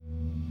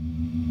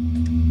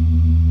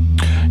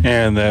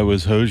And that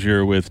was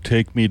Hozier with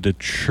Take Me to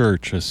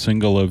Church, a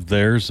single of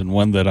theirs and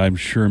one that I'm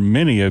sure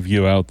many of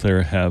you out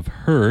there have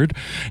heard.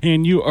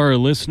 And you are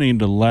listening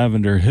to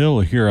Lavender Hill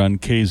here on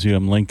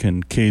KZUM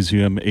Lincoln,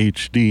 KZUM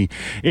HD,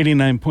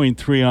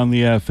 89.3 on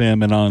the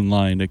FM and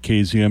online at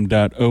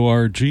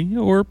kzum.org.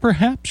 Or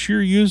perhaps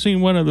you're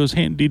using one of those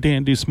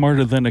handy-dandy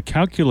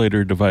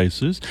smarter-than-a-calculator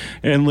devices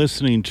and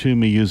listening to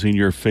me using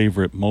your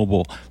favorite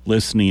mobile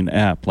listening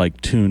app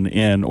like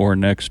TuneIn or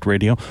Next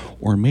Radio,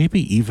 or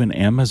maybe even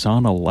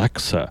Amazon Alexa.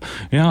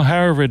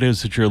 However it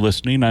is that you're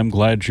listening, I'm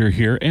glad you're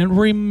here. And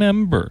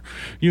remember,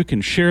 you can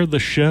share the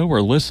show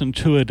or listen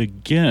to it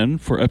again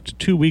for up to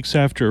 2 weeks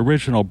after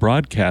original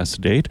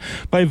broadcast date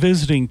by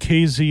visiting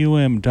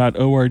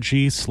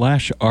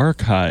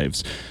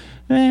kzum.org/archives.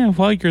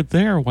 While you're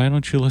there, why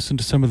don't you listen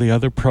to some of the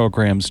other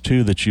programs,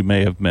 too, that you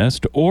may have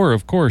missed? Or,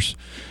 of course,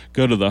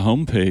 go to the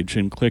homepage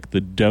and click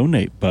the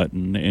donate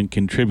button and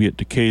contribute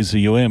to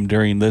KZUM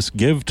during this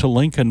Give to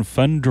Lincoln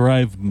Fund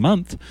Drive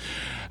month.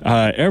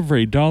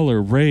 Every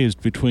dollar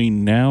raised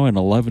between now and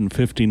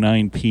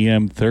 11:59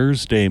 p.m.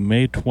 Thursday,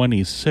 May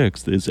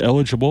 26th, is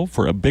eligible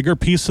for a bigger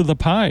piece of the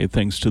pie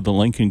thanks to the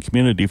Lincoln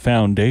Community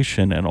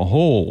Foundation and a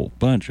whole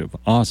bunch of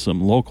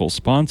awesome local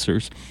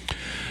sponsors.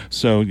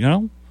 So,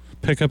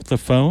 pick up the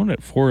phone at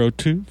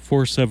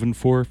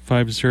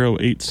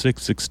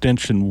 402-474-5086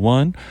 extension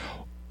 1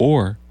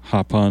 or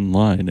hop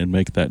online and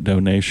make that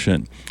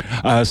donation.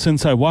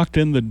 Since I walked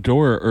in the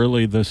door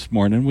early this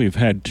morning, we've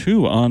had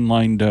 2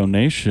 online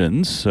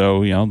donations,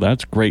 so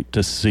that's great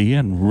to see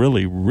and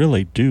really,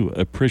 really do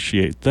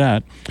appreciate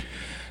that.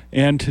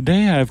 And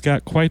today I've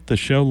got quite the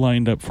show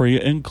lined up for you,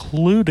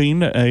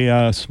 including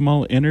a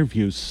small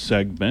interview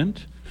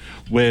segment,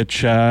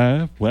 which,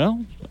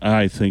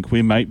 I think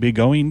we might be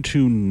going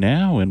to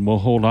now, and we'll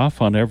hold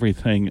off on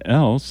everything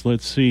else.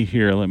 Let's see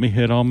here. Let me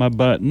hit all my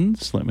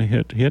buttons. Let me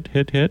hit.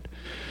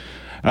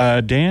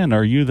 Dan,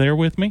 are you there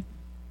with me?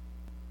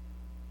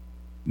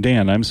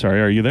 Dan, I'm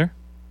sorry, are you there?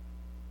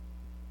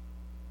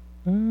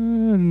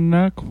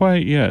 Not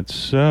quite yet.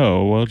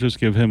 So we'll just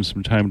give him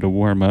some time to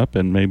warm up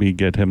and maybe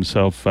get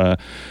himself off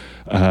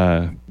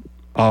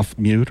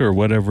mute or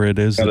whatever it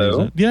is.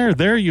 Hello? Yeah,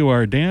 there you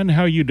are, Dan.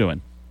 How you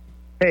doing?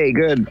 Hey,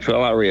 good.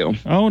 Phil, how are you?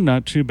 Oh,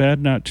 not too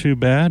bad, not too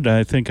bad.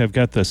 I think I've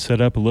got this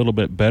set up a little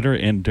bit better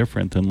and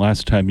different than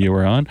last time you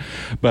were on.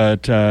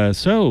 But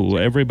so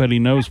everybody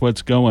knows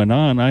what's going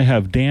on. I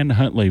have Dan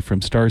Huntley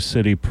from Star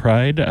City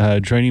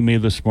Pride joining me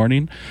this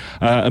morning.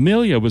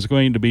 Amelia was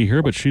going to be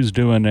here, but she's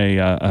doing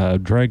a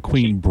drag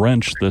queen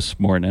brunch this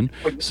morning.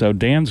 So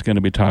Dan's going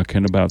to be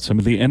talking about some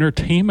of the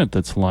entertainment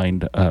that's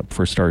lined up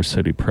for Star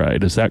City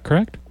Pride. Is that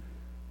correct?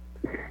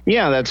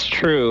 Yeah, that's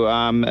true.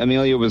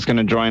 Amelia was going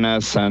to join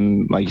us,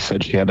 and like you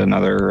said, she had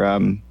another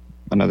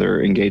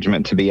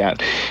engagement to be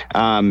at.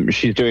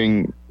 She's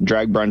doing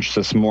drag brunch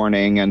this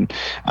morning, and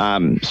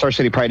Star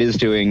City Pride is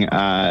doing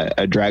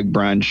a drag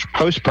brunch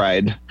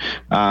post-Pride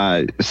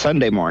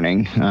Sunday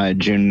morning,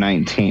 June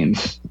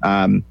 19th.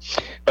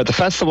 But the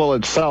festival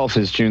itself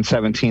is June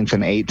 17th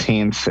and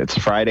 18th. It's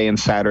Friday and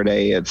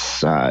Saturday.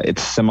 It's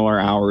similar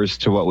hours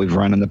to what we've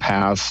run in the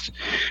past.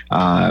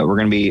 We're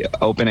going to be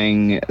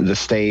opening the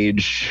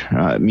stage,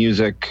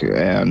 music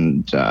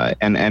and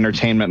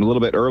entertainment a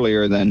little bit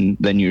earlier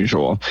than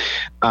usual.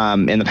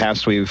 In the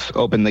past, we've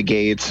opened the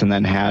gates and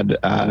then had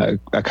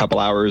a couple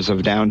hours of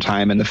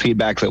downtime, and the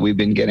feedback that we've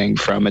been getting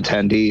from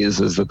attendees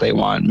is that they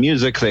want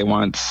music, they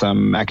want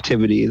some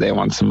activity, they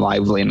want some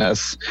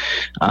liveliness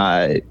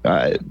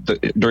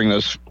during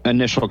those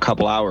initial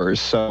couple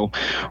hours. So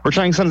we're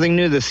trying something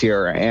new this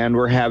year, and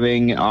we're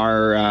having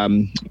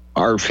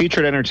our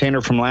featured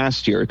entertainer from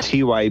last year,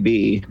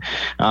 TYB,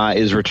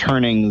 is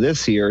returning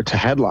this year to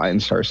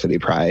headline Star City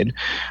Pride.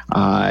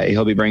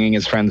 He'll be bringing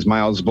his friends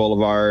Miles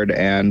Boulevard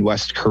and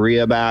West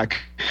Korea back.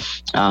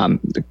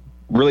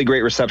 Really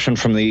great reception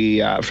from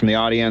the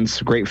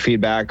audience, great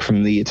feedback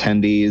from the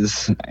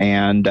attendees,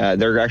 and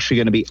they're actually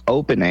going to be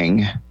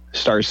opening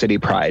Star City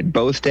Pride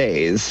both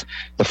days.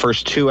 The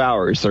first 2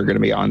 hours they're going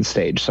to be on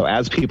stage. So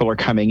as people are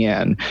coming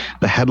in,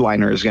 the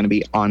headliner is going to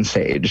be on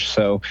stage.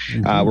 So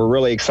we're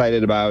really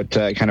excited about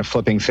kind of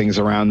flipping things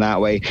around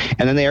that way.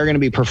 And then they are going to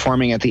be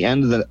performing at the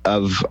end of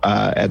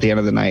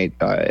the night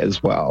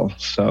as well.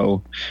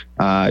 So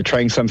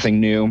trying something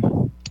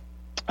new.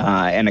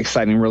 And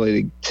exciting,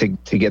 really, to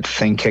get the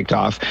thing kicked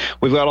off.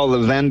 We've got all the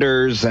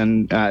vendors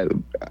and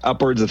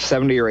upwards of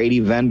 70 or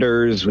 80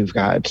 vendors. We've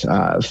got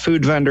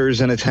food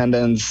vendors in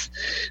attendance.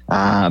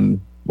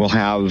 We'll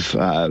have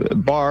a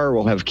bar.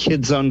 We'll have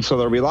kids zone. So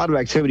there'll be a lot of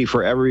activity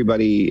for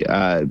everybody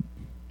to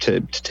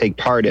take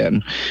part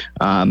in.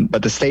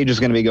 But the stage is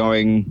going to be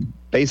going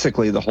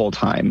basically the whole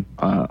time,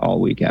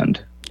 all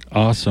weekend.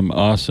 Awesome.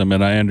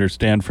 And I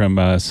understand from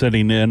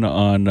sitting in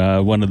on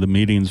one of the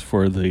meetings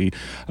for the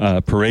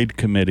parade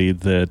committee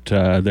that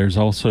there's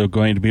also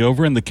going to be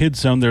over in the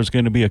kids zone, there's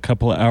going to be a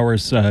couple of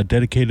hours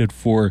dedicated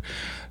for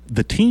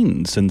the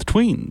teens and the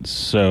tweens.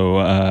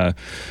 So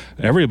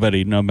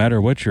everybody, no matter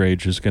what your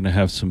age, is going to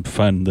have some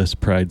fun this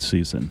Pride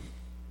season.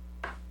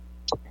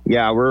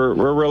 Yeah,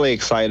 we're really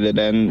excited,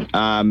 and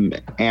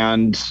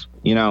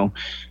you know,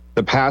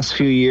 the past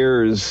few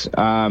years,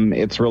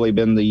 it's really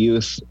been the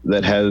youth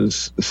that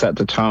has set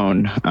the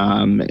tone,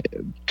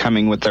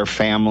 coming with their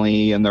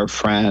family and their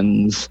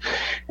friends,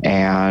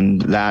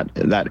 and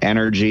that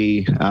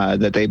energy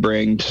that they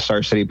bring to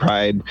Star City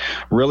Pride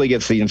really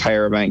gets the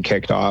entire event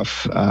kicked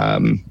off.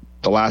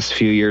 The last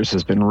few years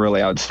has been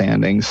really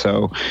outstanding.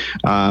 So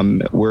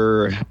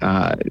we're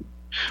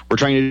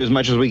trying to do as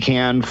much as we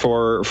can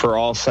for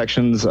all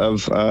sections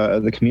of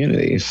the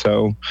community.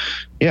 So,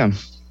 yeah.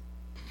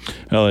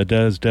 Well, it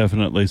does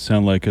definitely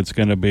sound like it's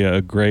going to be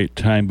a great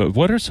time. But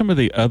what are some of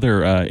the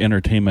other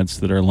entertainments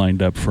that are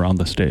lined up for on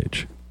the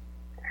stage?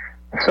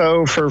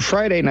 So for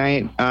Friday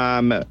night,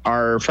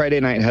 our Friday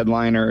night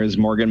headliner is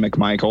Morgan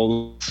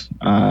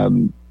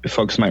McMichaels.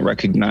 Folks might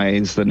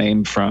recognize the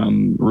name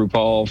from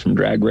RuPaul, from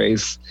Drag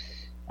Race.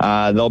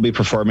 They'll be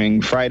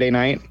performing Friday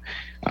night.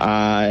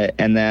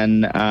 And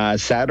then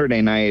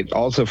Saturday night,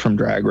 also from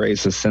Drag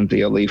Race, is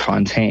Cynthia Lee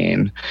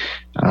Fontaine.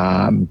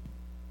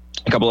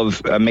 A couple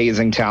of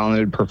amazing,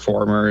 talented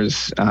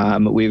performers.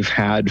 We've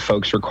had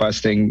folks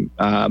requesting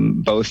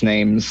both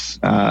names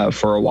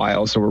for a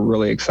while, so we're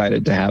really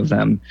excited to have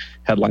them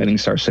headlining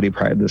Star City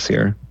Pride this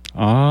year.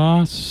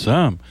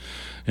 Awesome.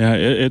 Yeah,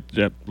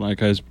 it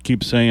like I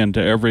keep saying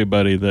to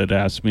everybody that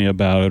asks me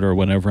about it, or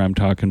whenever I'm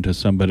talking to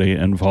somebody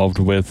involved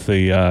with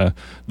the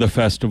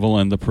festival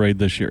and the parade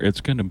this year, it's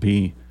going to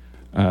be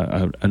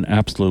an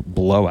absolute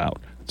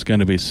blowout. It's going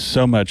to be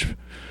so much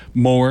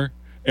more.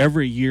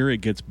 Every year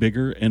it gets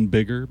bigger and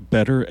bigger,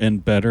 better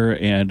and better,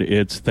 and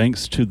it's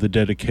thanks to the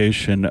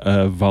dedication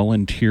of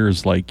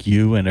volunteers like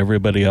you and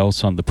everybody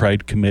else on the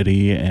Pride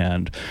Committee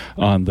and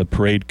on the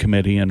Parade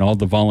Committee and all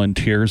the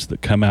volunteers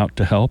that come out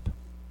to help.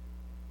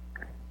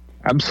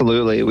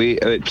 Absolutely.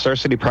 Star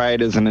City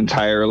Pride is an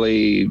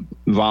entirely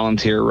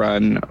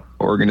volunteer-run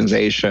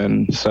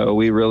organization, so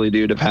we really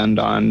do depend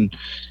on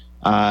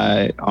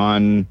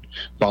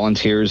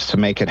volunteers to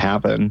make it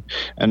happen.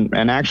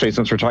 And actually,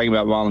 since we're talking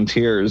about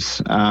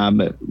volunteers,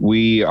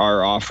 we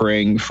are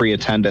offering free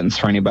attendance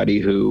for anybody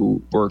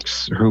who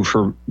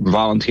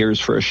volunteers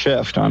for a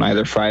shift on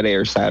either Friday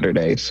or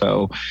Saturday.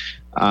 So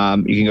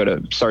you can go to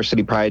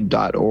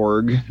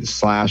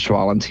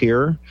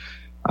starcitypride.org/volunteer.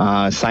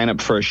 Sign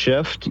up for a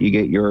shift. You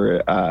get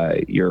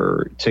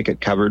your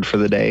ticket covered for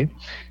the day,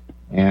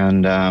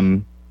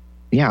 and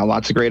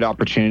lots of great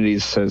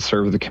opportunities to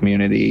serve the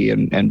community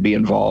and be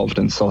involved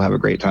and still have a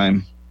great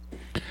time.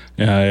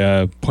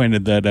 Yeah, I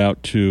pointed that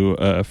out to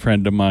a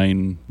friend of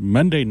mine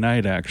Monday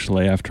night,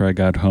 actually, after I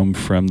got home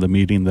from the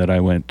meeting that I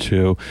went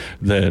to,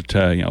 that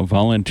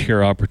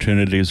volunteer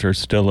opportunities are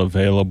still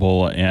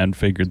available, and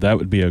figured that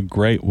would be a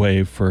great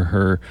way for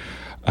her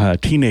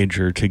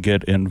teenager to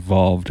get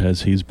involved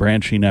as he's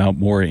branching out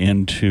more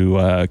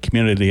into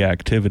community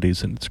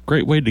activities. And it's a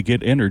great way to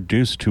get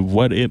introduced to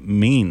what it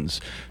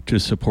means to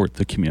support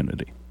the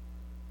community.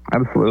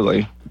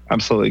 Absolutely.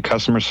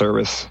 Customer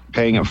service,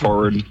 paying it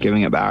forward,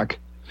 giving it back.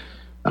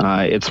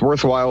 It's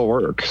worthwhile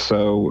work.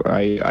 So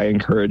I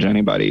encourage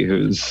anybody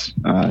who's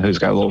got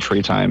a little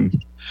free time,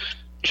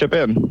 chip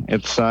in.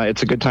 It's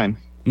a good time.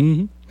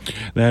 Mm-hmm.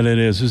 That it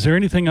is. Is there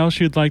anything else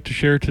you'd like to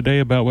share today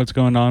about what's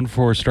going on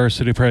for Star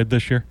City Pride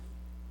this year?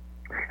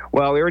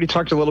 Well, we already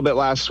talked a little bit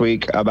last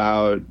week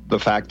about the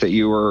fact that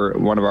you were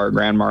one of our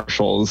grand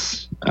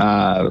marshals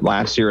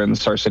last year in the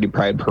Star City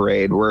Pride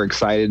Parade. We're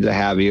excited to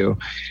have you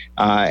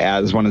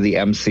as one of the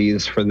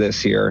MCs for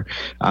this year.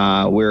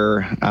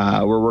 We're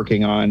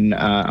working on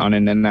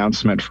an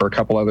announcement for a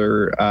couple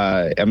other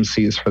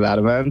MCs for that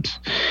event,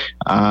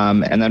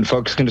 and then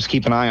folks can just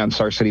keep an eye on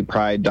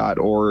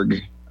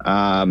starcitypride.org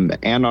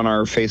and on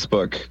our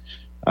Facebook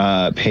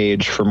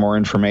page for more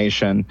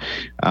information.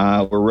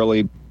 We're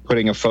really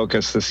putting a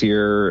focus this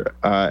year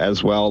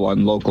as well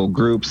on local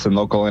groups and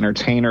local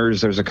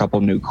entertainers. There's a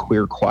couple new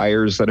queer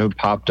choirs that have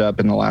popped up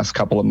in the last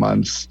couple of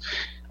months.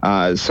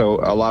 So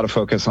a lot of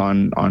focus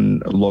on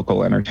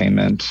local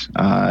entertainment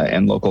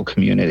and local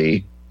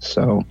community.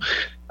 So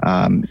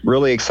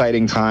really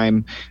exciting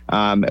time.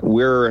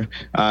 We're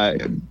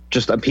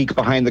just a peek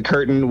behind the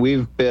curtain.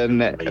 We've been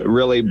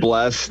really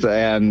blessed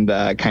and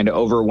kind of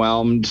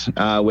overwhelmed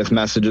with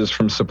messages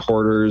from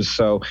supporters.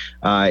 So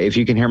if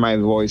you can hear my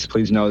voice,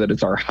 please know that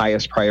it's our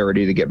highest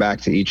priority to get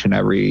back to each and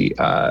every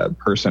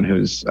person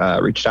who's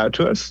reached out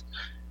to us.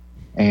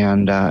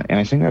 And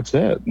I think that's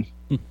it.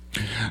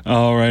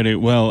 All righty.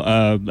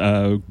 Well,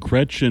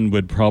 Gretchen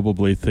would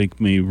probably think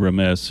me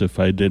remiss if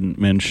I didn't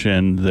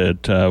mention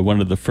that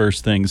one of the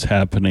first things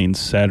happening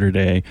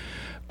Saturday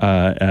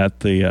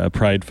at the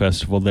Pride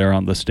Festival there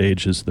on the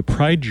stage is the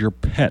Pride Your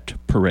Pet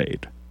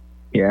Parade.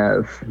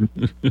 Yes.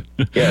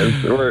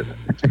 Yes.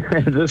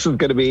 This is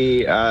going to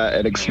be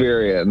an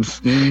experience.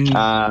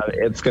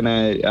 It's going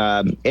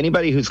to,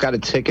 anybody who's got a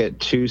ticket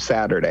to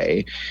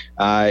Saturday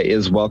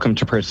is welcome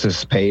to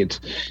participate.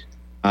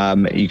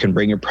 You can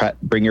bring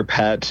your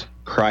pet,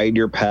 pride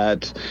your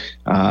pet,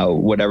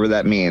 whatever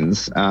that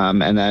means.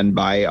 And then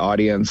by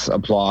audience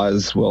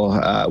applause,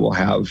 we'll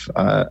have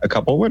a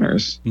couple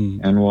winners,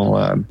 and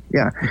we'll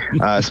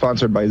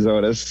sponsored by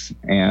Zotis,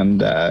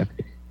 and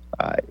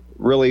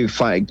really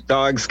fun.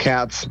 Dogs,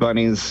 cats,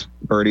 bunnies,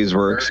 birdies.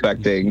 We're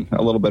expecting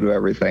a little bit of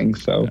everything.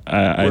 So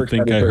I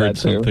think I heard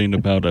something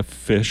about a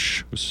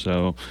fish.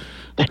 So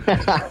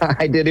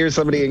I did hear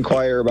somebody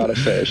inquire about a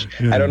fish.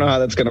 I don't know how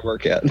that's going to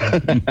work yet.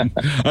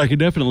 I could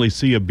definitely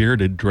see a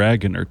bearded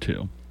dragon or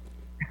two.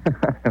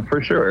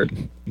 For sure.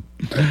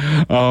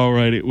 All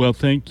righty. Well,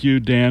 thank you,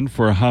 Dan,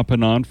 for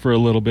hopping on for a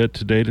little bit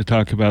today to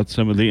talk about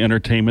some of the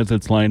entertainment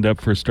that's lined up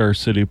for Star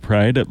City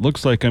Pride. It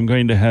looks like I'm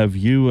going to have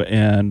you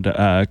and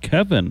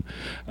Kevin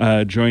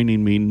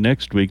joining me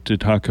next week to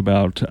talk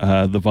about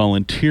the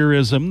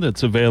volunteerism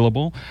that's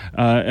available,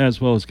 as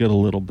well as get a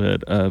little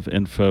bit of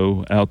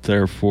info out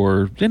there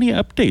for any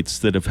updates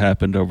that have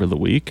happened over the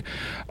week.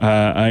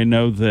 I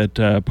know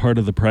that part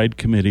of the Pride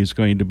Committee is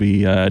going to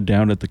be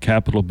down at the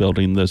Capitol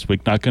building this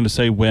week. Not going to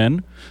say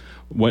when,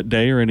 what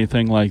day or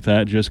anything like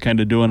that, just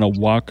kind of doing a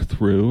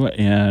walkthrough,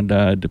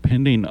 and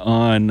depending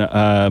on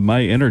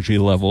my energy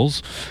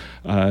levels,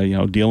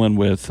 dealing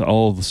with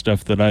all the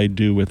stuff that I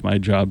do with my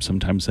job,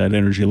 sometimes that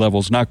energy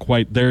level's not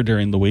quite there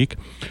during the week,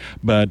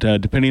 but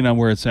depending on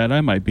where it's at,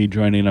 I might be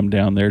joining them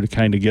down there to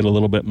kind of get a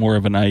little bit more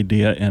of an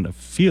idea and a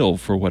feel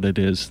for what it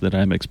is that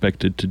I'm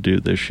expected to do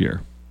this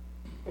year.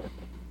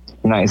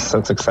 Nice.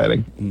 That's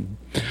exciting.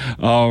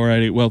 All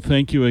righty. Well,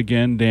 thank you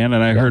again, Dan.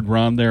 And I heard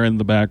Ron there in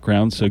the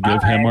background, so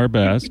give him our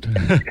best. I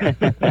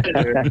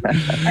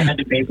had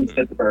to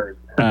babysit the birds.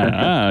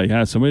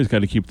 Yeah, somebody's got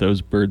to keep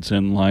those birds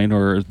in line,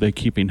 or are they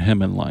keeping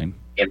him in line?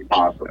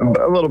 Impossible.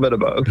 A little bit of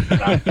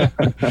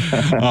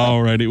both.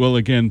 All righty. Well,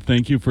 again,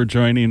 thank you for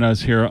joining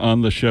us here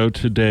on the show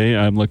today.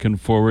 I'm looking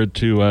forward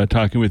to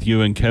talking with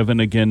you and Kevin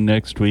again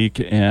next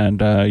week,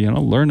 and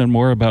learning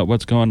more about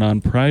what's going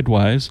on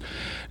Pride-wise.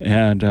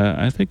 And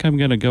I think I'm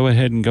going to go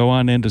ahead and go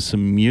on into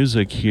some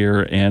music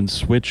here and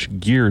switch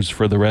gears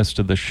for the rest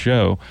of the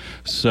show.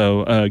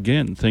 So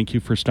again, thank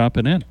you for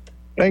stopping in.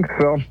 Thanks,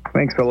 Phil.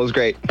 It was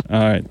great. All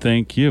right,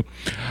 thank you.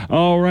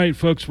 All right,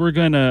 folks, we're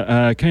going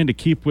to kind of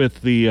keep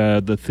with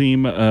the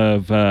theme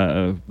of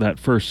that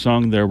first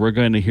song there. We're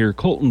going to hear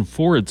Colton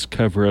Ford's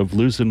cover of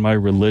Losing My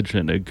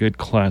Religion, a good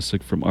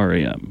classic from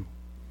R.E.M.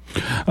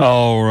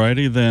 All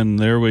righty, then,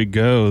 there we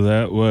go.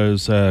 That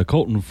was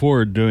Colton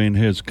Ford doing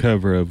his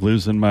cover of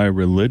Losing My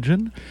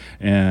Religion,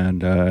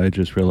 and I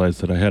just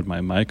realized that I had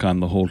my mic on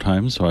the whole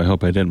time, so I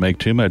hope I didn't make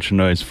too much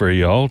noise for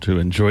y'all to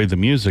enjoy the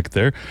music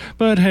there.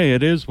 But hey,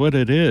 it is what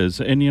it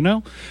is. And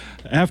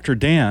after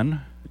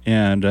Dan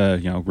and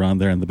Ron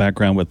there in the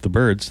background with the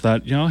birds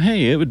thought,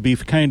 hey, it would be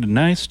kind of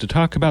nice to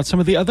talk about some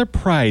of the other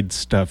Pride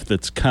stuff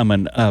that's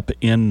coming up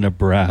in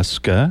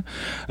Nebraska.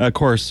 Of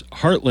course,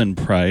 Heartland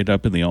Pride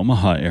up in the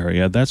Omaha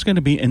area, that's going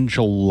to be in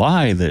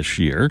July this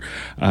year.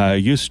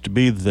 Used to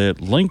be that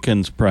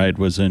Lincoln's Pride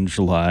was in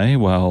July,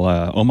 while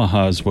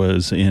Omaha's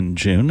was in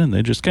June, and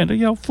they just kind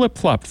of,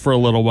 flip-flopped for a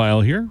little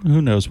while here.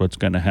 Who knows what's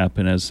going to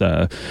happen as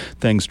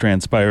things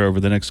transpire over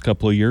the next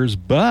couple of years,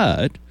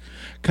 but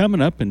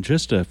coming up in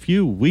just a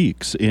few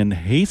weeks in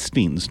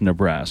Hastings,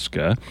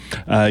 Nebraska,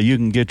 you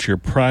can get your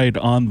Pride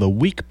on the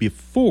week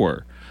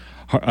before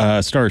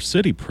Star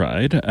City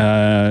Pride.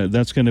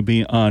 That's going to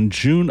be on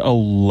June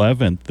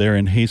 11th there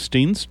in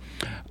Hastings.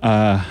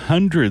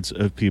 Hundreds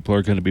of people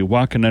are going to be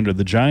walking under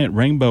the giant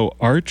rainbow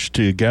arch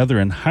to gather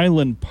in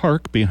Highland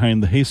Park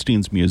behind the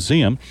Hastings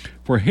Museum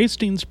for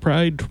Hastings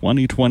Pride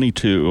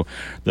 2022.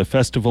 The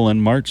festival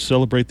in March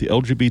celebrate the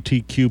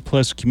LGBTQ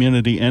plus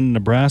community in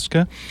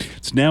Nebraska.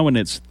 It's now in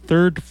its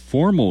third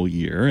formal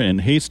year,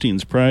 and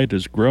Hastings Pride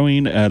is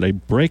growing at a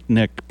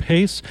breakneck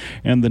pace,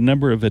 and the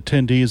number of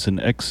attendees and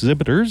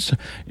exhibitors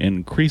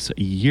increase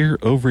year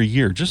over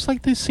year, just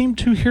like they seem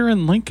to here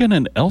in Lincoln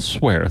and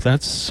elsewhere.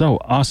 That's so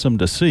awesome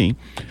to see.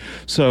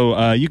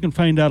 So you can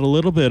find out a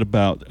little bit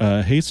about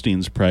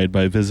Hastings Pride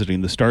by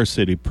visiting the Star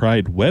City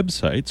Pride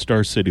website,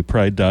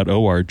 starcitypride.org,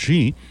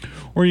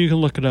 or you can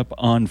look it up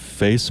on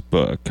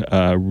Facebook.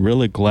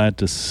 Really glad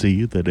to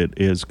see that it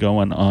is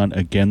going on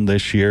again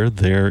this year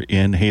there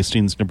in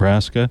Hastings,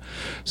 Nebraska.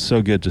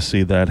 So good to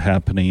see that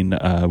happening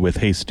with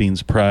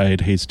Hastings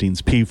Pride,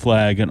 Hastings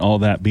P-Flag, and all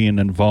that being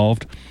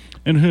involved.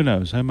 And who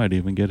knows, I might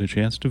even get a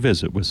chance to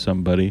visit with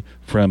somebody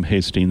from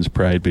Hastings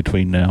Pride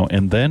between now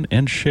and then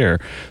and share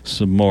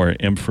some more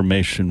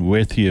information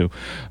with you.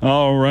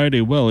 All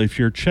righty, well, if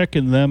you're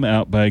checking them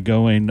out by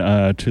going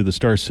to the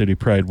Star City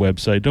Pride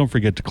website, don't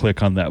forget to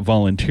click on that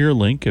volunteer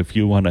link if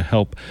you want to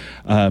help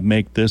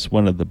make this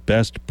one of the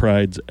best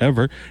prides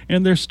ever.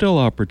 And there's still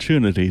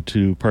opportunity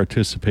to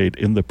participate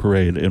in the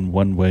parade in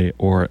one way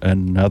or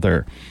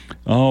another.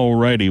 All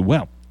righty,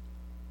 well,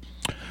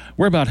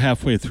 we're about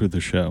halfway through the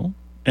show.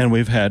 And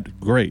we've had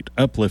great,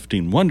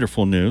 uplifting,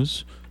 wonderful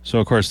news. So,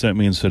 of course, that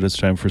means that it's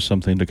time for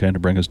something to kind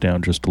of bring us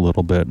down just a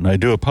little bit. And I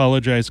do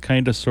apologize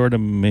kind of, sort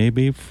of,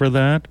 maybe for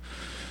that.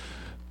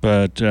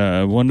 But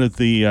one of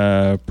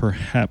the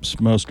perhaps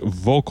most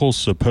vocal,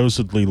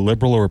 supposedly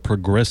liberal or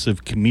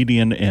progressive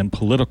comedian and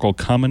political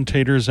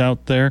commentators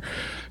out there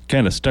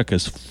kind of stuck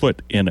his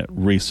foot in it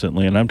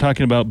recently, and I'm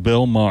talking about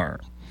Bill Maher.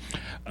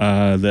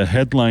 The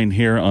headline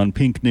here on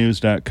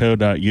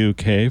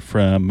pinknews.co.uk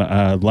from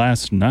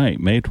last night,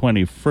 May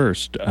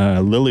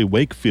 21st, Lily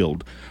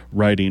Wakefield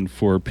writing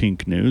for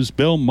Pink News.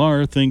 Bill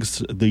Maher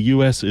thinks the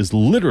U.S. is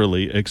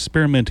literally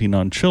experimenting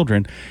on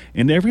children,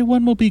 and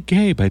everyone will be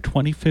gay by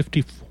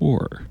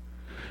 2054.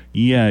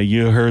 Yeah,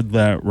 you heard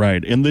that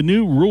right. In the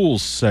new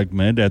rules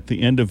segment at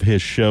the end of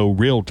his show,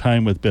 Real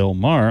Time with Bill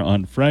Maher,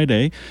 on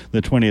Friday,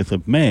 the 20th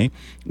of May,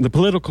 the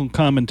political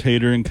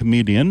commentator and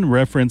comedian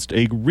referenced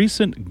a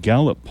recent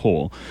Gallup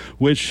poll,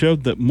 which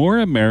showed that more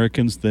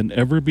Americans than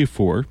ever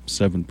before,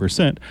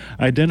 7%,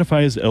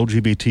 identify as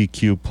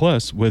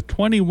LGBTQ+, with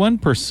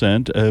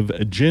 21%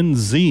 of Gen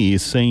Z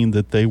saying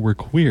that they were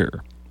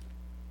queer.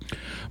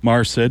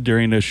 Maher said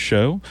during his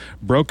show,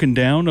 broken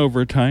down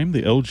over time,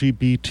 the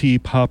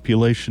LGBT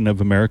population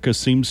of America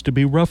seems to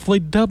be roughly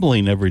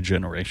doubling every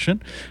generation.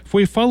 If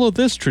we follow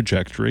this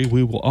trajectory,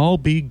 we will all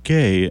be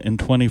gay in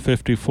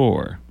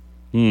 2054.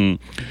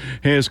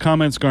 His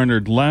comments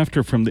garnered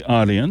laughter from the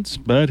audience,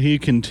 but he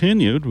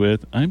continued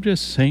with, I'm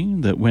just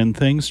saying that when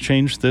things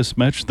change this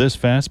much, this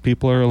fast,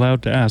 people are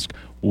allowed to ask,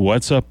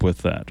 what's up with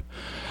that?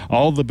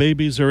 All the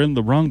babies are in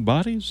the wrong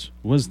bodies?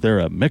 Was there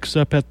a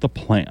mix-up at the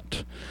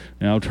plant?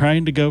 Now,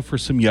 trying to go for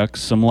some yucks,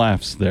 some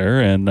laughs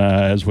there, and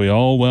as we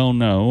all well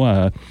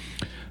know,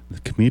 the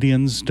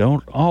comedians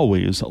don't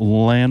always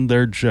land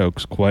their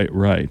jokes quite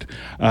right.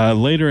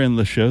 Later in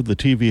the show, the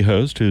TV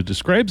host, who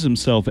describes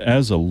himself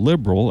as a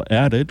liberal,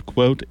 added,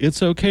 quote,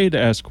 it's okay to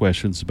ask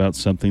questions about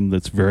something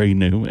that's very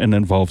new and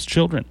involves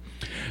children.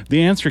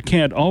 The answer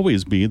can't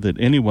always be that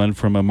anyone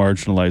from a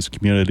marginalized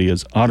community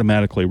is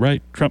automatically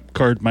right. Trump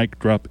card, mic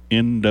drop,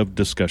 end of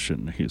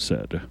discussion, he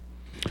said.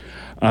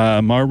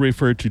 Maher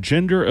referred to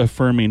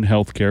gender-affirming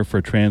healthcare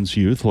for trans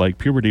youth like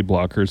puberty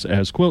blockers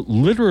as, quote,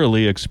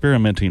 literally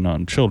experimenting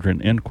on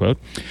children, end quote,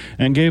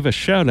 and gave a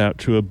shout-out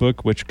to a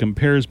book which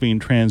compares being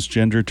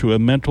transgender to a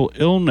mental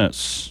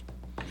illness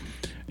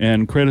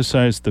and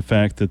criticized the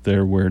fact that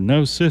there were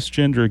no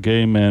cisgender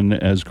gay men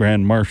as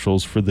grand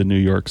marshals for the New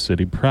York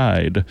City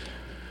Pride.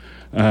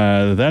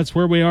 That's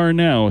where we are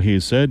now, he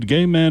said.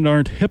 Gay men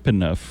aren't hip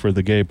enough for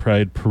the gay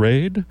pride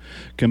parade.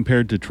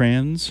 Compared to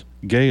trans,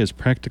 gay is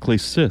practically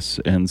cis,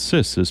 and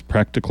cis is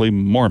practically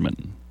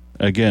Mormon.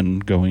 Again,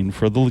 going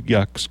for the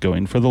yucks,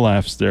 going for the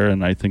laughs there,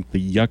 and I think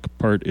the yuck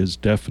part is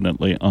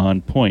definitely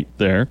on point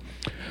there.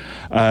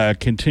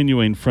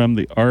 Continuing from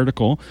the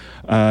article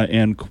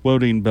and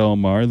quoting Bill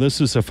Maher,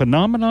 this is a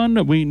phenomenon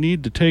that we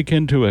need to take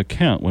into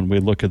account when we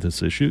look at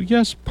this issue.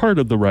 Yes, part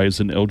of the rise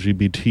in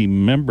LGBT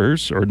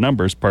numbers,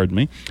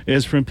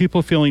 is from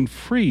people feeling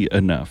free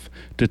enough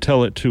to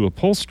tell it to a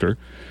pollster,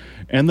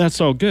 and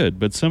that's all good,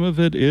 but some of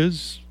it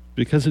is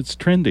because it's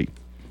trendy.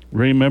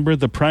 Remember,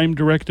 the prime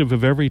directive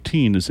of every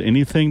teen is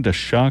anything to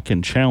shock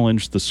and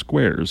challenge the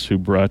squares who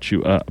brought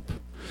you up.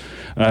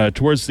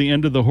 Towards the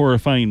end of the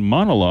horrifying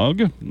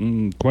monologue,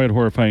 quite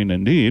horrifying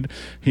indeed,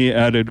 he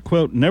added,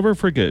 quote, never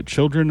forget,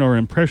 children are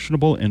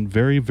impressionable and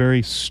very,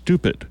 very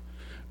stupid.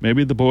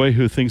 Maybe the boy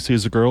who thinks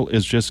he's a girl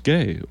is just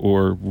gay,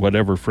 or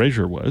whatever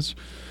Frasier was.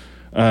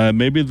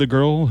 Maybe the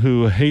girl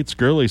who hates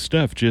girly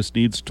stuff just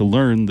needs to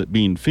learn that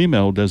being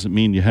female doesn't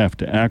mean you have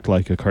to act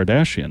like a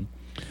Kardashian.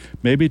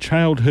 Maybe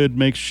childhood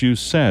makes you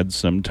sad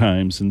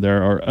sometimes, and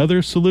there are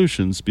other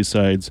solutions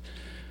besides...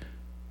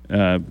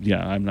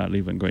 I'm not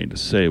even going to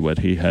say what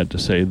he had to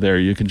say there.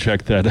 You can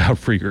check that out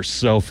for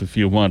yourself if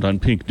you want on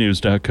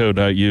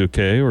pinknews.co.uk,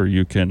 or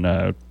you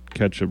can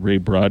catch a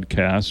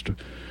rebroadcast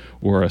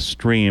or a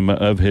stream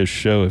of his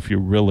show if you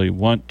really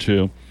want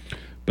to.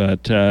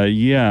 But,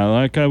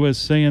 like I was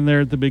saying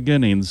there at the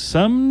beginning,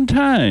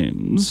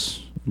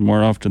 sometimes,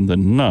 more often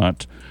than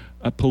not,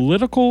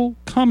 political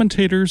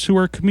commentators who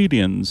are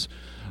comedians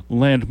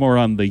land more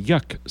on the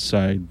yuck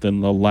side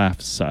than the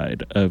laugh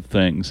side of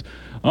things.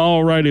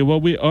 Alrighty,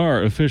 well, we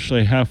are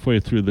officially halfway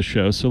through the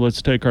show, so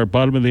let's take our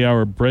bottom of the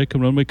hour break,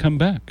 and when we come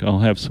back, I'll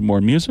have some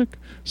more music,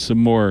 some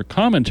more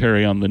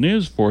commentary on the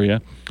news for you,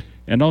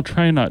 and I'll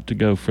try not to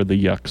go for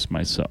the yucks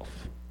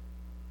myself.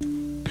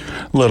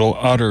 Little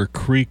Otter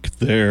Creek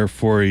there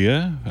for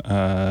you.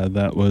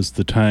 That was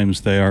The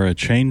Times They Are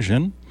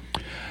A-Changin'.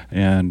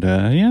 And,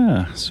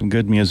 some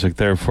good music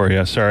there for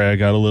you. Sorry, I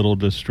got a little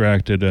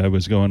distracted. I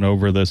was going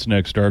over this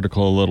next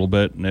article a little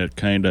bit, and it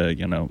kind of,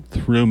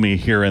 threw me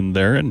here and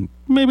there, and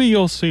maybe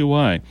you'll see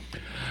why.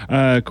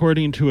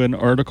 According to an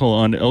article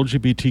on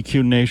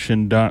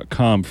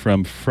LGBTQNation.com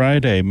from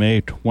Friday,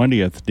 May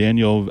 20th,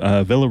 Daniel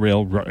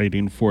Villarreal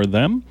writing for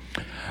them,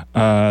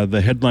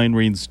 the headline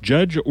reads,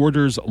 Judge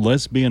orders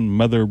lesbian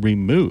mother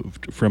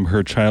removed from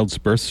her child's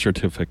birth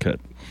certificate.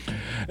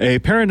 A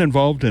parent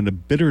involved in a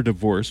bitter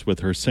divorce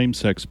with her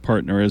same-sex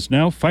partner is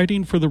now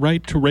fighting for the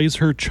right to raise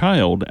her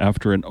child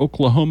after an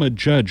Oklahoma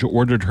judge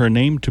ordered her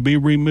name to be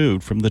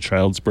removed from the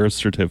child's birth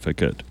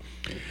certificate.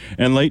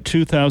 In late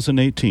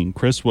 2018,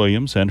 Chris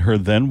Williams and her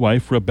then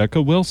wife,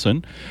 Rebecca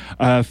Wilson,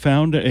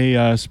 found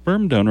a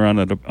sperm donor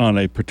on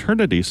a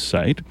paternity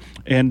site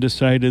and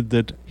decided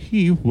that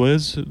he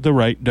was the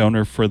right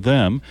donor for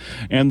them,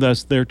 and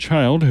thus their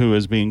child, who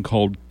is being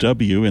called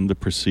W in the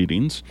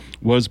proceedings,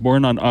 was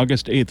born on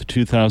August 8th,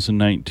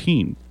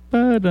 2019.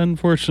 But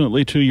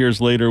unfortunately, 2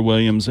 years later,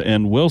 Williams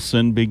and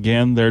Wilson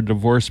began their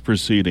divorce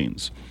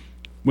proceedings.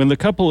 When the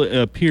couple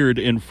appeared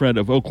in front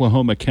of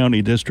Oklahoma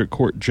County District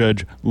Court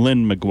Judge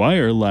Lynn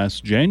McGuire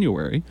last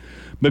January,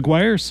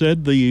 McGuire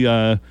said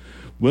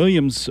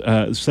Williams'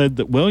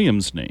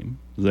 name,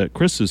 that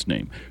Chris's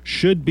name,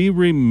 should be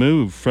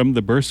removed from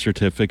the birth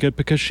certificate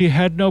because she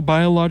had no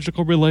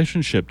biological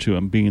relationship to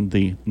him, being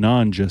the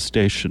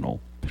non-gestational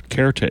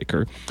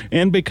caretaker,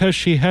 and because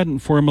she hadn't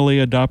formally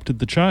adopted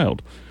the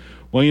child.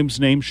 Williams'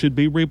 name should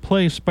be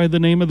replaced by the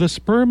name of the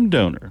sperm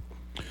donor,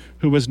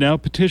 who was now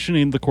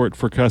petitioning the court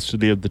for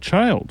custody of the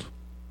child.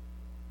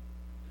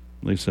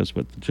 At least that's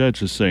what the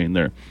judge is saying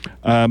there.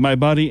 My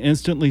body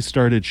instantly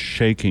started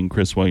shaking,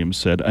 Chris Williams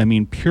said. I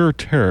mean, pure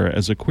terror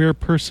as a queer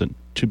person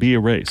to be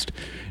erased.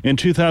 In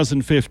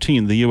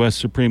 2015, the U.S.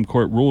 Supreme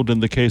Court ruled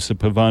in the case of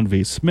Pavan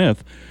v.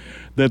 Smith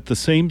that the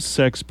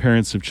same-sex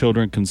parents of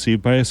children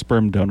conceived by a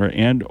sperm donor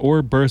and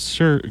or birth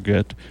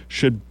surrogate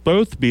should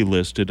both be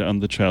listed on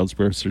the child's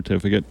birth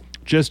certificate,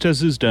 just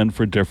as is done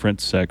for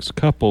different sex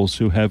couples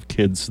who have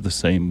kids the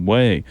same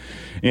way.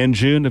 In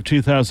June of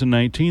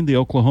 2019, the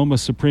Oklahoma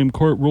Supreme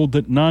Court ruled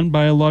that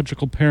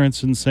non-biological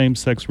parents in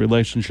same-sex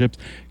relationships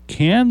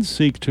can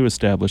seek to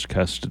establish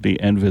custody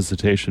and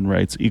visitation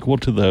rights equal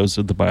to those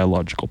of the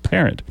biological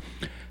parent.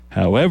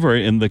 However,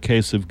 in the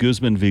case of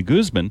Guzman v.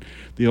 Guzman,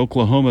 the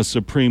Oklahoma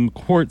Supreme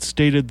Court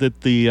stated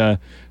that the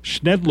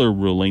Schnedler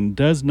ruling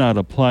does not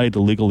apply to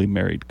legally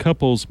married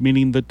couples,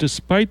 meaning that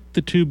despite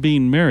the two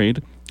being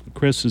married,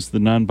 Chris, as the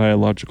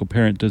non-biological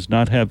parent, does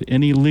not have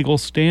any legal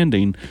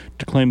standing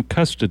to claim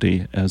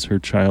custody as her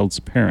child's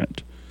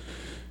parent.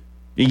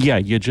 Yeah,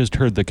 you just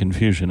heard the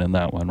confusion in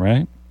that one,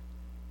 right?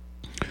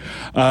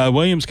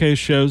 Williams' case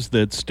shows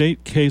that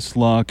state case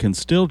law can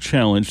still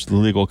challenge the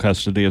legal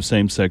custody of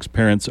same-sex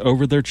parents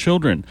over their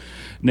children.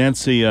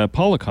 Nancy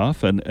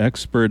Polikoff, an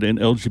expert in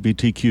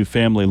LGBTQ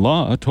family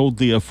law, told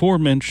the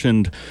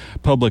aforementioned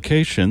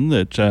publication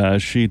that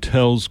she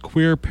tells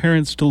queer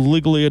parents to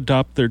legally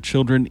adopt their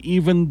children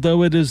even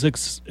though it is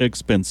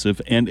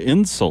expensive and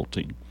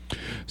insulting,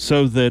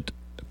 so that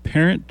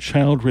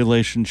parent-child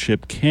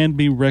relationship can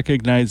be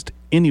recognized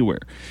anywhere,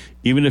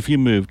 even if you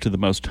move to the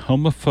most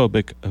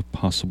homophobic of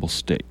possible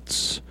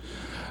states.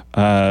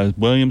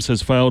 Williams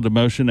has filed a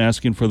motion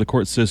asking for the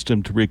court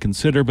system to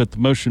reconsider, but the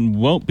motion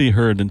won't be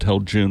heard until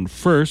June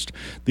 1st.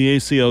 The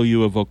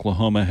ACLU of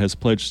Oklahoma has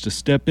pledged to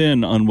step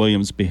in on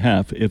Williams'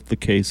 behalf if the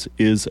case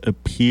is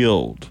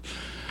appealed.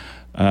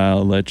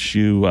 I'll let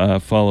you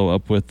follow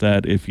up with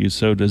that if you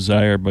so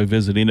desire by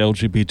visiting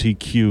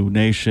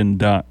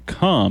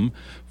LGBTQnation.com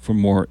for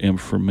more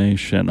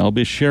information. I'll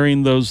be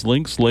sharing those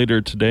links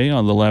later today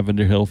on the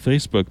Lavender Hill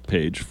Facebook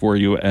page for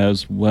you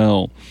as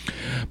well.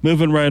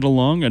 Moving right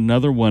along,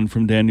 another one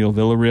from Daniel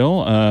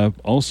Villarreal,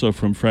 also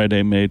from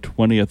Friday, May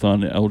 20th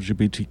on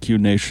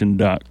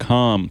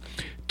LGBTQnation.com.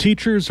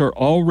 Teachers are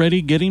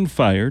already getting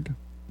fired,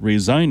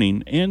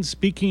 resigning, and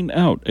speaking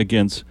out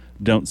against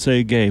Don't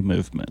Say Gay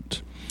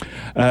movement.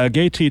 A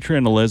gay teacher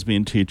and a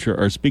lesbian teacher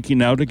are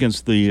speaking out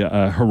against the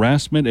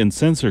harassment and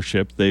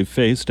censorship they've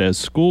faced as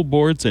school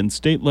boards and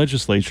state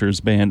legislatures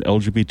ban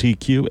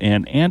LGBTQ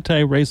and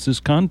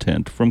anti-racist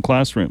content from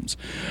classrooms.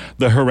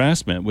 The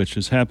harassment, which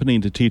is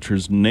happening to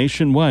teachers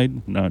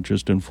nationwide, not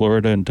just in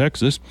Florida and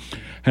Texas,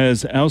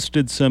 has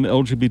ousted some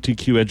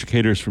LGBTQ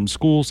educators from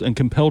schools and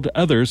compelled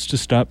others to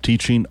stop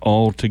teaching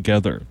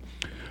altogether.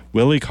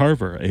 Willie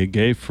Carver, a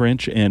gay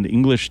French and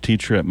English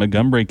teacher at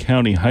Montgomery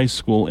County High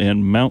School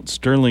in Mount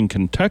Sterling,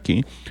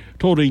 Kentucky,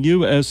 told a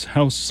U.S.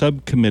 House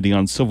Subcommittee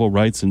on Civil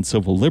Rights and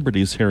Civil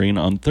Liberties hearing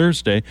on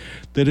Thursday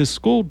that his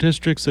school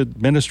district's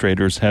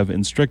administrators have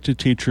instructed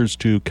teachers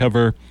to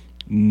cover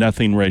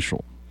nothing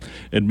racial.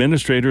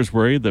 Administrators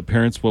worry that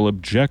parents will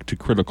object to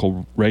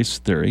critical race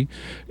theory,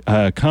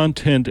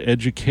 content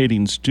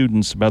educating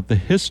students about the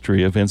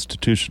history of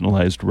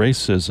institutionalized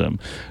racism.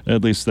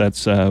 At least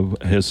that's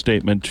his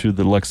statement to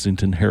the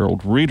Lexington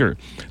Herald Reader.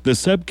 The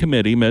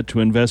subcommittee met to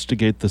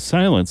investigate the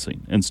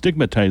silencing and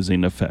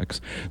stigmatizing effects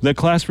that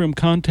classroom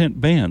content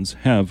bans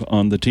have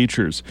on the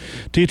teachers.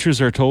 Teachers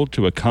are told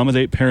to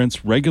accommodate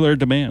parents' regular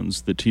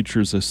demands that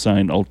teachers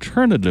assign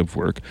alternative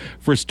work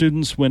for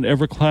students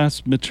whenever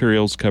class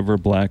materials cover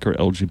Black or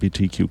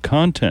LGBTQ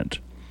content.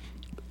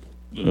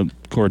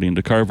 According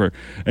to Carver,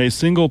 a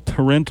single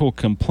parental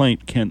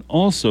complaint can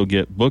also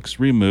get books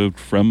removed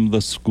from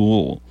the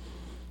school.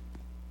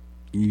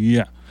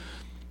 Yeah.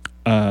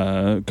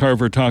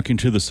 Carver, talking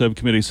to the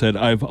subcommittee, said,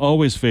 I've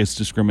always faced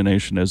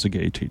discrimination as a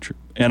gay teacher,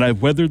 and I've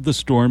weathered the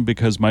storm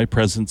because my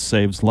presence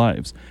saves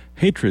lives.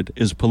 Hatred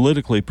is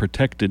politically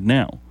protected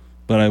now,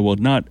 but I will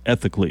not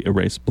ethically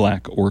erase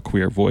Black or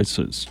queer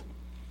voices.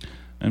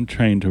 I'm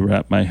trying to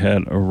wrap my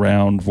head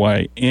around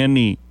why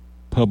any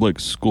public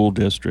school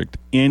district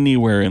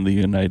anywhere in the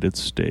United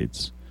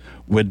States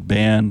would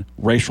ban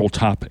racial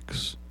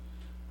topics.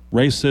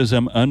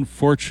 Racism,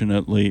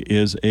 unfortunately,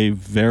 is a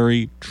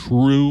very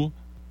true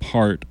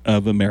part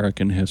of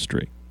American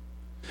history.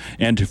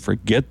 And to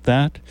forget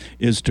that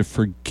is to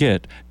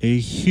forget a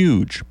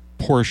huge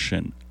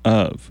portion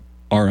of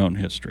our own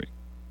history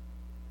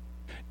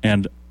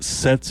and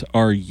sets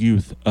our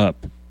youth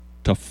up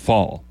to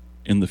fall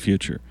in the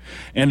future.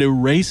 And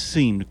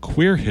erasing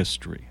queer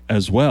history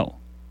as well.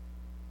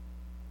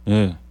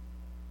 Yeah.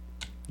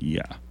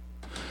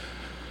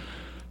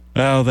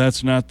 Well,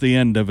 that's not the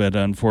end of it,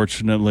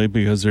 unfortunately,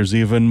 because there's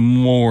even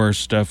more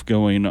stuff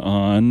going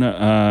on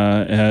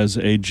as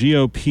a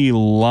GOP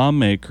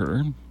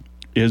lawmaker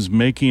is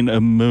making a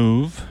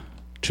move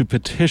to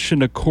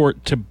petition a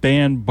court to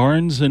ban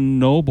Barnes &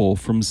 Noble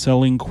from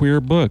selling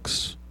queer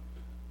books.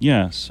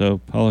 Yeah, so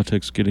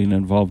politics getting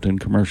involved in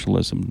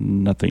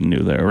commercialism, nothing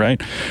new there, right?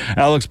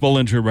 Alex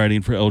Bollinger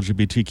writing for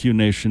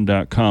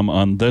LGBTQNation.com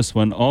on this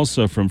one,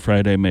 also from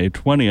Friday, May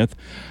 20th.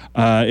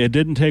 It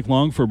didn't take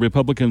long for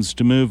Republicans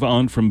to move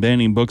on from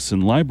banning books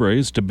in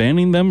libraries to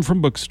banning them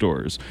from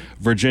bookstores.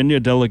 Virginia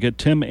Delegate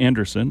Tim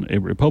Anderson, a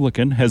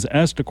Republican, has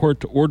asked a court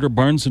to order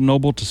Barnes &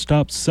 Noble to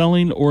stop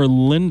selling or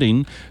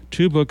lending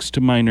two books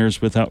to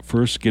minors without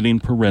first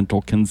getting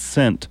parental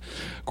consent.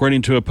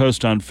 According to a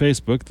post on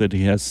Facebook that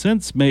he has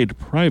since made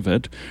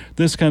private,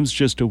 this comes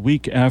just a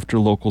week after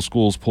local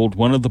schools pulled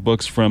one of the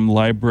books from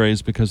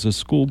libraries because a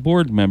school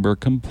board member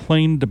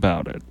complained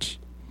about it.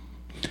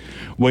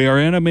 We are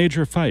in a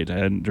major fight,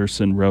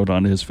 Anderson wrote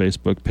on his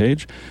Facebook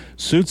page.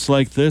 Suits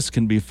like this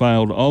can be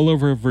filed all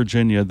over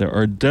Virginia. There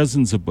are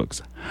dozens of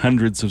books,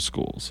 hundreds of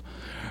schools.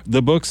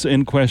 The books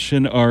in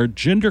question are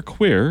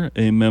Genderqueer,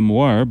 a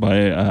memoir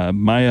by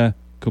Maya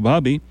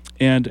Kobabe,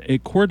 and A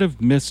Court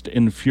of Mist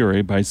and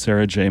Fury by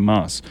Sarah J.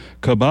 Maas.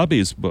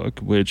 Kobabe's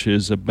book, which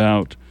is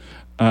about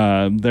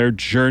their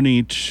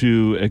journey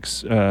to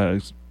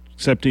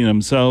accepting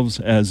themselves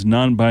as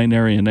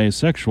non-binary and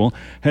asexual,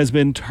 has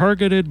been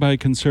targeted by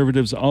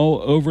conservatives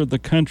all over the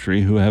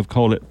country who have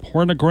called it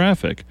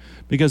pornographic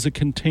because it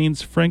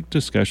contains frank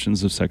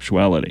discussions of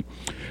sexuality.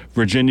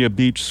 Virginia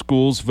Beach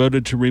schools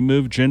voted to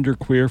remove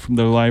Genderqueer from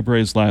their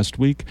libraries last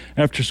week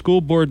after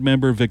school board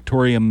member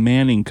Victoria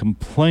Manning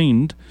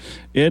complained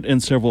about it in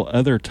several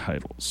other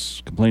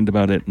titles. The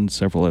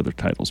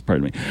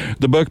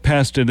book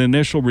passed an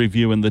initial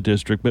review in the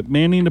district, but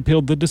Manning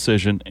appealed the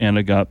decision and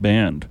it got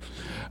banned.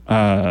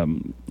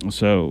 And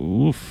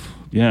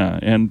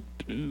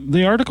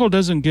the article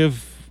doesn't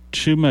give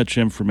too much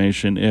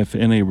information, if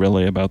any,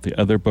 really, about the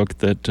other book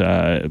that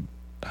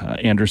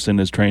Anderson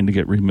is trying to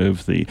get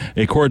removed, the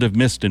A Court of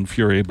Mist and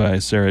Fury by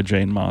Sarah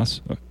Jane Maas,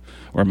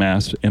 or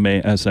Mass,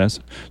 M-A-S-S.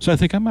 So I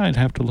think I might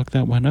have to look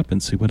that one up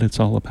and see what it's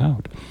all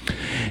about.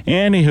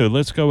 Anywho,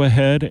 let's go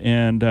ahead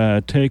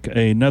and take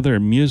another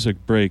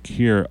music break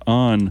here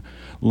on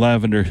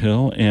Lavender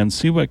Hill and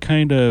see what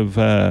kind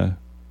of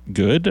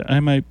good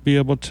I might be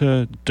able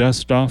to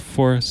dust off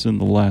for us in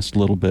the last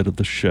little bit of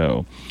the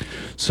show.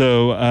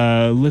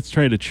 So let's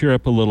try to cheer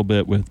up a little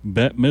bit with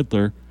Bette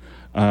Midler,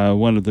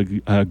 one of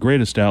the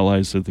greatest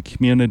allies of the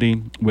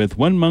community, with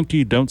One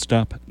Monkey Don't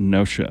Stop,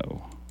 No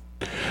Show.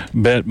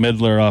 Bette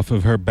Midler off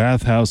of her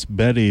Bathhouse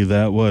Betty,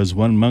 that was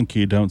One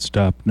Monkey Don't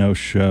Stop, No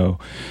Show.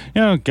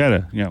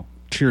 Gotta,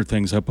 cheer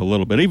things up a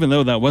little bit. Even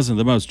though that wasn't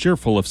the most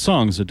cheerful of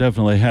songs, it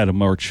definitely had a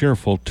more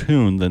cheerful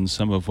tune than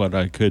some of what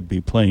I could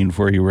be playing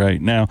for you right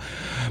now.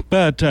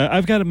 But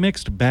I've got a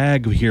mixed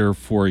bag here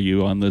for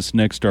you on this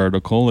next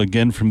article,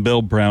 again from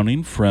Bill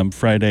Browning from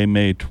Friday,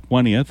 May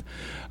 20th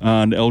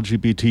on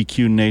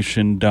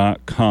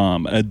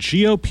LGBTQNation.com. A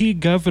GOP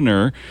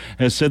governor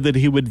has said that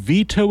he would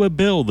veto a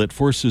bill that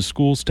forces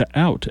schools to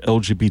out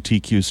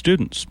LGBTQ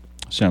students.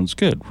 Sounds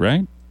good,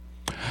 right?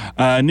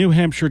 New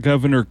Hampshire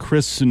Governor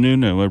Chris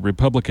Sununu, a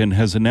Republican,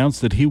 has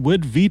announced that he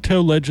would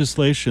veto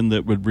legislation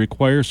that would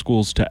require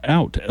schools to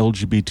out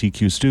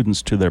LGBTQ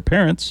students to their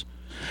parents.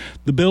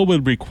 The bill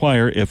would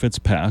require, if it's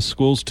passed,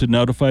 schools to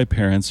notify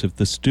parents if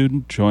the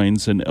student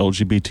joins an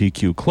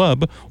LGBTQ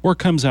club or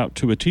comes out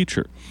to a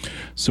teacher.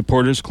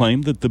 Supporters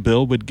claim that the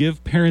bill would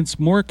give parents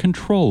more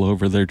control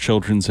over their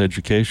children's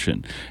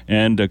education.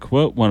 And to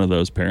quote one of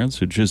those parents,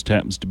 who just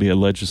happens to be a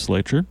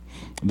legislator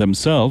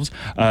themselves,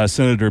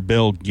 Senator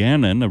Bill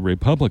Gannon, a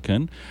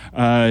Republican,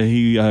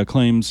 he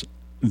claims,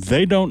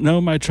 "They don't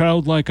know my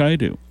child like I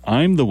do.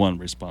 I'm the one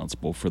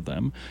responsible for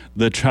them.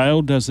 The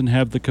child doesn't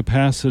have the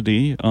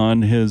capacity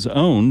on his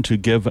own to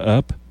give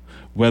up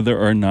whether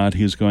or not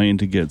he's going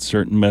to get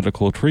certain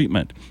medical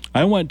treatment.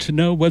 I want to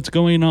know what's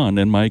going on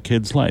in my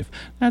kid's life."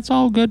 That's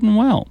all good and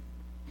well.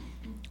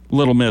 A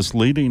little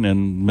misleading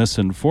and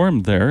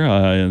misinformed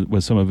there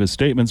with some of his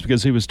statements,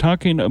 because he was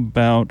talking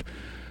about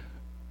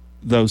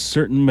those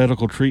certain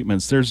medical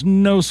treatments. There's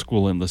no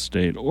school in the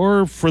state,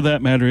 or for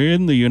that matter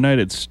in the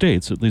United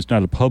States, at least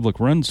not a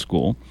public-run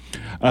school,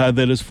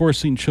 that is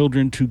forcing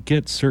children to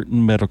get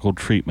certain medical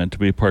treatment to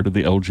be part of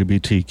the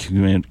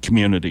LGBT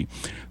community.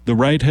 The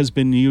right has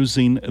been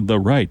using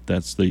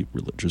that's the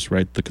religious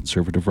right, the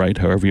conservative right,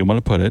 however you want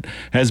to put it,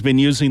 has been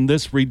using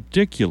this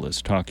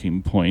ridiculous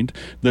talking point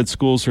that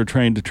schools are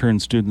trying to turn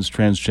students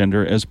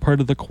transgender as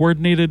part of the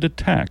coordinated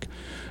attack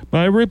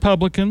by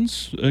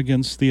Republicans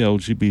against the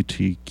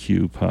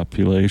LGBTQ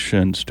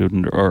population,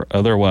 student or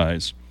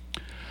otherwise.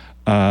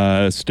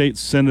 State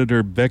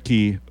Senator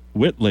Becky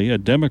Whitley, a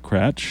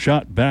Democrat,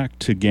 shot back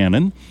to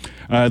Gannon.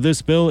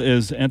 This bill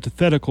is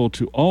antithetical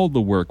to all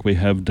the work we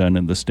have done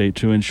in the state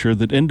to ensure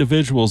that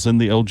individuals in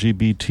the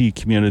LGBT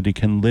community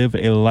can live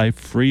a life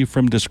free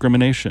from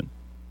discrimination.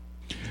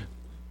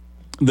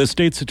 The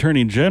state's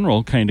attorney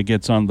general kind of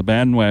gets on the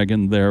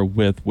bandwagon there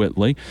with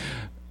Whitley.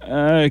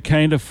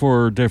 Kind of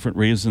for different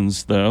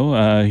reasons,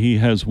 though. He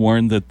has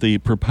warned that the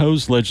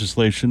proposed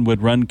legislation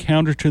would run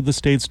counter to the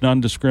state's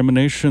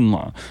non-discrimination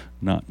law.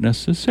 Not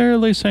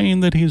necessarily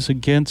saying that he's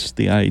against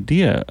the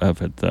idea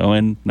of it, though,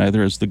 and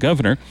neither is the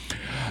governor,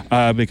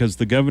 because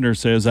the governor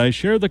says, "I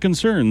share the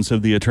concerns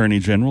of the attorney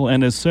general,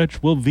 and as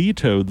such will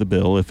veto the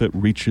bill if it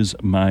reaches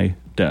my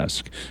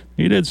desk."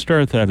 He did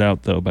start that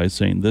out, though, by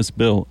saying this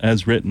bill,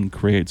 as written,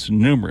 creates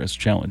numerous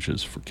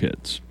challenges for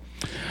kids.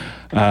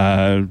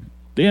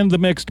 And the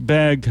mixed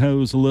bag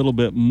goes a little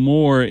bit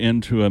more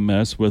into a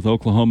mess with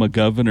Oklahoma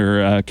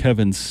Governor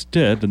Kevin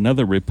Stitt,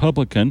 another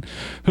Republican,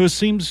 who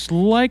seems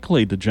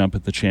likely to jump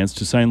at the chance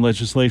to sign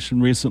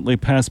legislation recently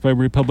passed by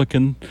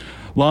Republican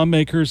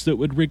lawmakers that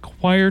would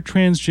require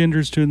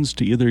transgender students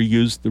to either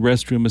use the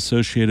restroom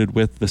associated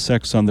with the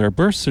sex on their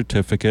birth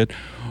certificate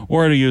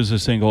or to use a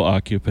single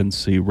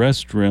occupancy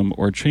restroom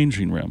or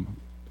changing room.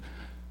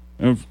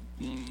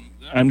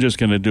 I'm just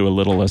going to do a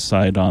little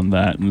aside on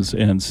that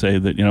and say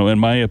that, in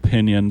my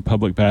opinion,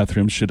 public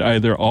bathrooms should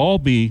either all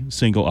be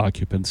single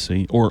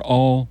occupancy or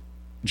all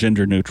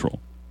gender neutral.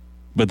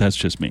 But that's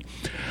just me.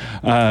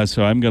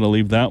 So I'm going to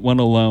leave that one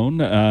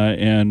alone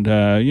and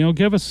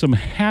give us some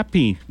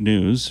happy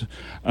news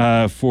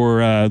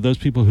for those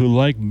people who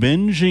like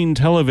binging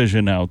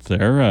television out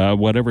there,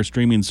 whatever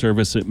streaming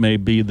service it may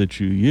be that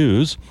you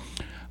use.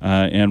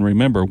 And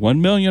remember,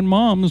 1 million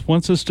moms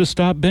wants us to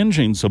stop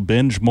binging, so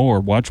binge more,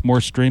 watch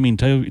more streaming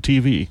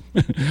TV.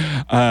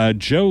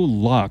 Joe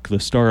Locke, the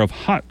star of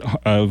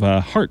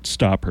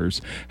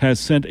Heartstoppers, has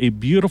sent a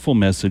beautiful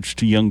message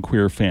to young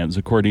queer fans,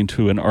 according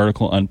to an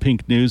article on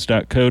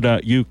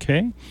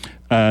pinknews.co.uk.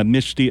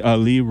 Mishti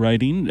Ali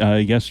writing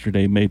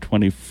yesterday, May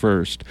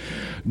 21st.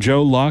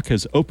 Joe Locke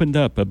has opened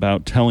up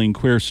about telling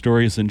queer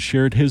stories and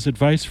shared his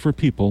advice for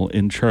people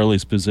in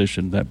Charlie's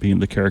position, that being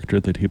the character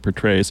that he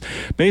portrays.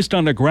 Based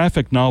on a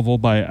graphic novel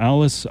by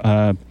Alice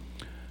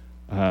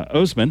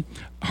Oseman,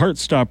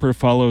 Heartstopper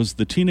follows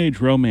the teenage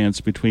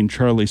romance between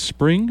Charlie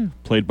Spring,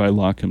 played by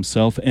Locke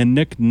himself, and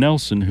Nick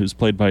Nelson, who's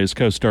played by his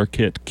co-star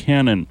Kit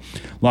Cannon.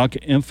 Locke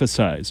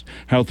emphasized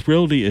how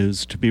thrilled he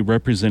is to be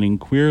representing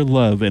queer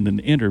love in an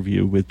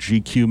interview with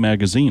GQ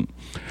magazine.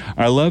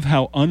 "I love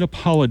how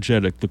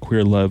unapologetic the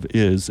queer love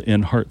is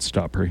in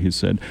Heartstopper," he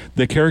said.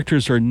 "The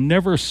characters are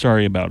never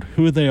sorry about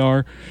who they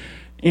are,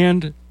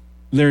 and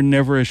they're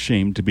never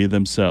ashamed to be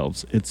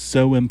themselves. It's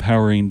so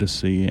empowering to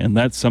see, and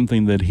that's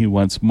something that he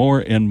wants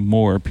more and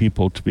more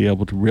people to be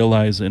able to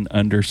realize and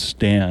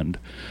understand."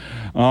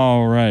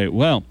 All right,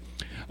 well,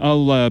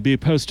 I'll be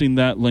posting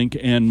that link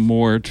and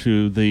more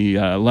to the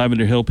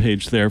Lavender Hill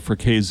page there for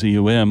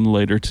KZUM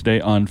later today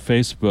on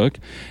Facebook.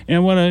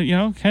 And want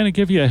to, kind of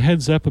give you a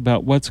heads up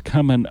about what's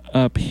coming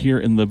up here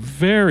in the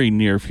very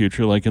near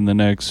future, like in the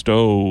next,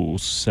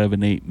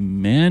 7-8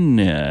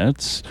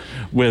 minutes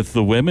with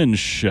the Women's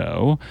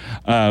Show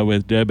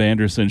with Deb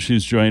Anderson.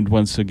 She's joined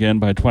once again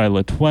by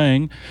Twyla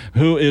Twang,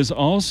 who is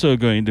also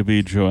going to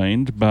be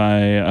joined by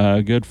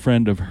a good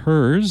friend of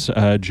hers,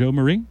 Joe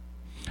Marie.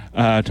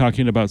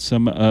 Talking about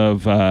some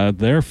of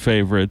their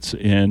favorites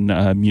in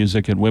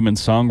music and women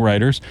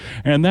songwriters.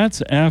 And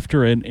that's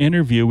after an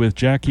interview with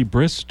Jackie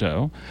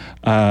Bristow,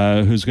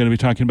 who's going to be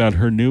talking about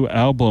her new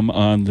album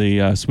on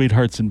the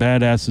Sweethearts and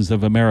Badasses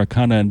of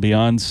Americana and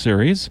Beyond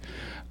series.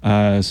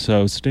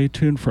 So stay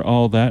tuned for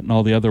all that and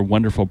all the other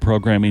wonderful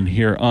programming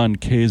here on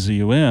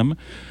KZUM.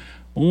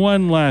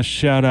 One last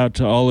shout out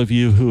to all of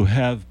you who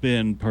have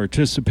been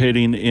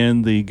participating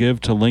in the Give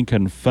to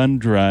Lincoln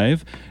fund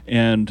drive,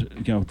 and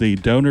the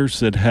donors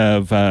that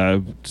have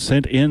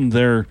sent in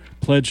their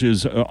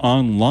pledges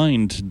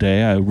online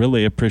today. I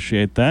really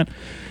appreciate that.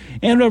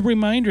 And a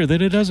reminder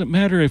that it doesn't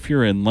matter if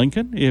you're in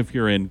Lincoln, if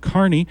you're in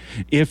Kearney,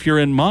 if you're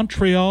in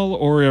Montreal,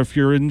 or if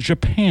you're in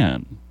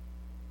Japan,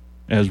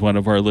 as one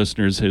of our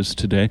listeners is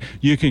today,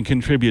 you can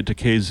contribute to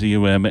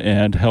KZUM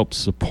and help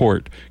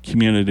support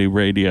community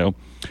radio.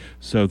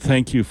 So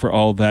thank you for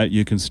all that.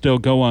 You can still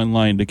go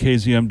online to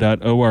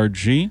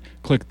kzum.org,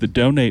 click click the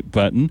donate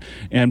button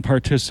and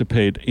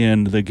participate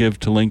in the Give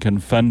to Lincoln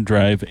fund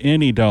drive.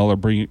 Any dollar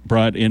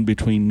brought in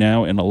between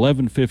now and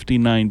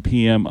 11:59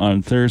 p.m.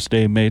 on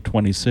Thursday, May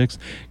 26th,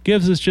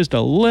 gives us just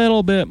a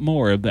little bit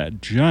more of that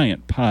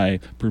giant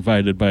pie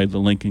provided by the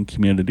Lincoln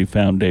Community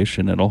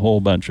Foundation and a whole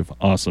bunch of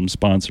awesome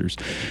sponsors.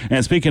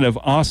 And speaking of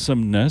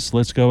awesomeness,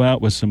 let's go out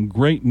with some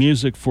great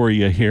music for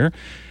you here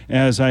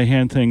as I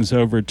hand things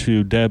over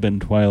to Deb and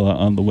Twyla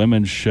on the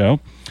Women's Show.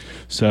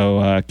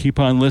 So keep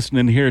on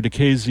listening here to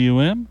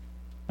KZUM.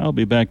 I'll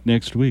be back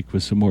next week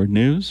with some more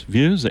news,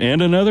 views,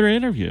 and another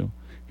interview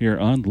here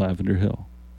on Lavender Hill.